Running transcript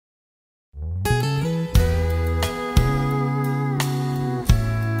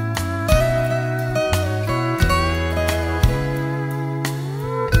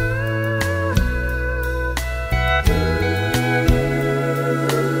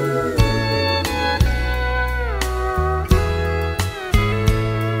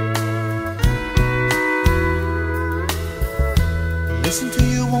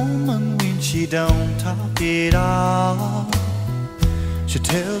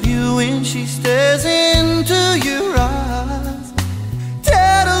tell you when she stares into your eyes.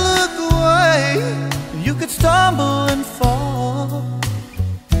 Dare to look away, you could stumble and fall.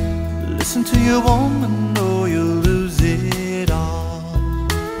 Listen to your woman or you'll lose it all.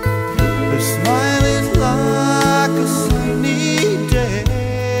 Her smile is like a sunny day.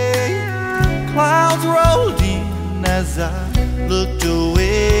 Clouds rolled in as I looked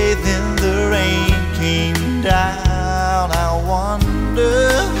away, then the rain came down. I wonder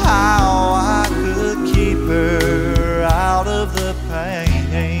how I could keep her out of the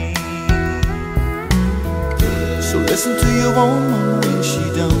pain. So listen to your woman when she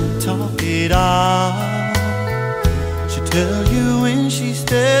don't talk it all. She'll tell you when she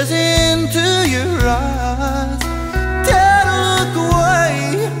stares into your eyes. Dare to look away,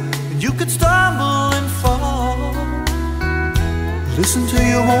 and you could stumble and fall. Listen to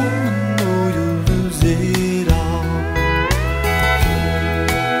your woman or you'll lose it all.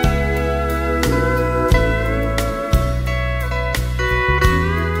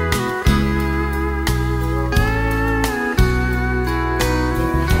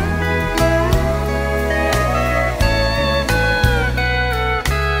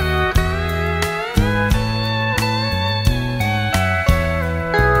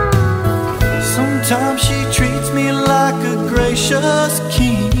 Sometimes she treats me like a gracious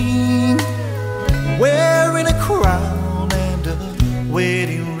king, wearing a crown and a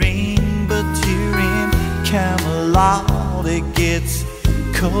wedding ring. But here in Camelot it gets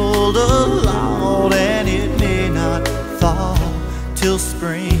cold a lot, and it may not thaw till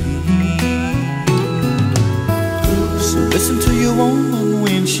spring. So listen to your woman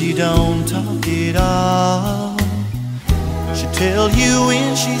when she don't talk it all. She'll tell you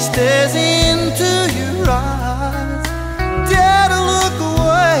when she stares into your eyes. Dare to look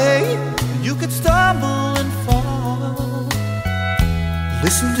away, and you could stumble and fall.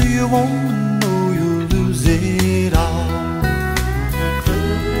 Listen to your woman or you'll lose it all.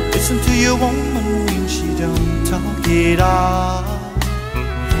 Listen to your woman when she don't talk it all.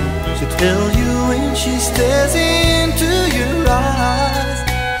 She'll tell you when she stares into your eyes.